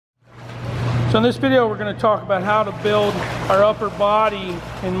So in this video we're going to talk about how to build our upper body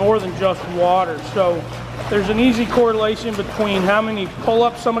in more than just water. So there's an easy correlation between how many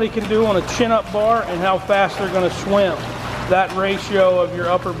pull-ups somebody can do on a chin-up bar and how fast they're going to swim. That ratio of your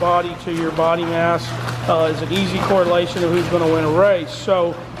upper body to your body mass is an easy correlation of who's going to win a race.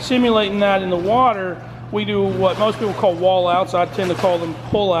 So simulating that in the water, we do what most people call wall outs. I tend to call them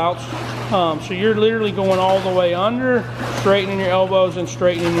pull outs. So you're literally going all the way under, straightening your elbows and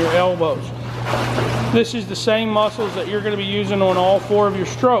straightening your elbows. This is the same muscles that you're going to be using on all 4 of your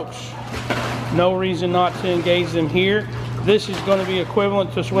strokes. No reason not to engage them here. This is going to be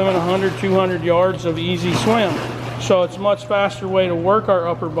equivalent to swimming 100, 200 yards of easy swim. So it's a much faster way to work our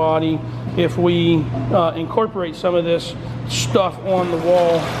upper body if we incorporate some of this stuff on the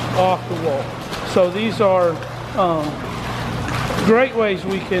wall, off the wall. So these are great ways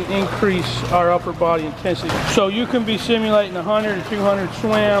we can increase our upper body intensity. So you can be simulating 100 to 200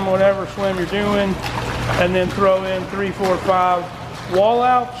 swim, whatever swim you're doing, and then throw in 3, 4, 5 wall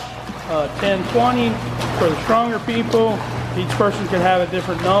outs, 10, 20 for the stronger people. Each person can have a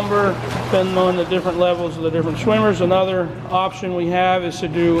different number depending on the different levels of the different swimmers. Another option we have is to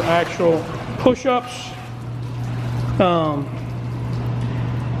do actual push-ups.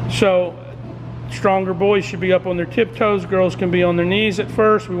 So stronger boys should be up on their tiptoes. Girls can be on their knees at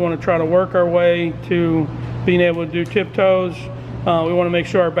first. We want to try to work our way to being able to do tiptoes. We want to make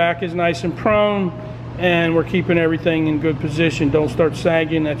sure our back is nice and prone and we're keeping everything in good position. Don't start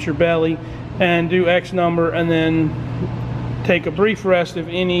sagging at your belly, and do X number and then take a brief rest, if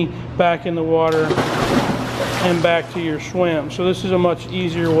any, back in the water and back to your swim. So this is a much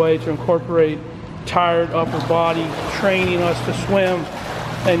easier way to incorporate tired upper body, training us to swim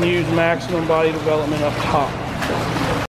and use maximum body development up top.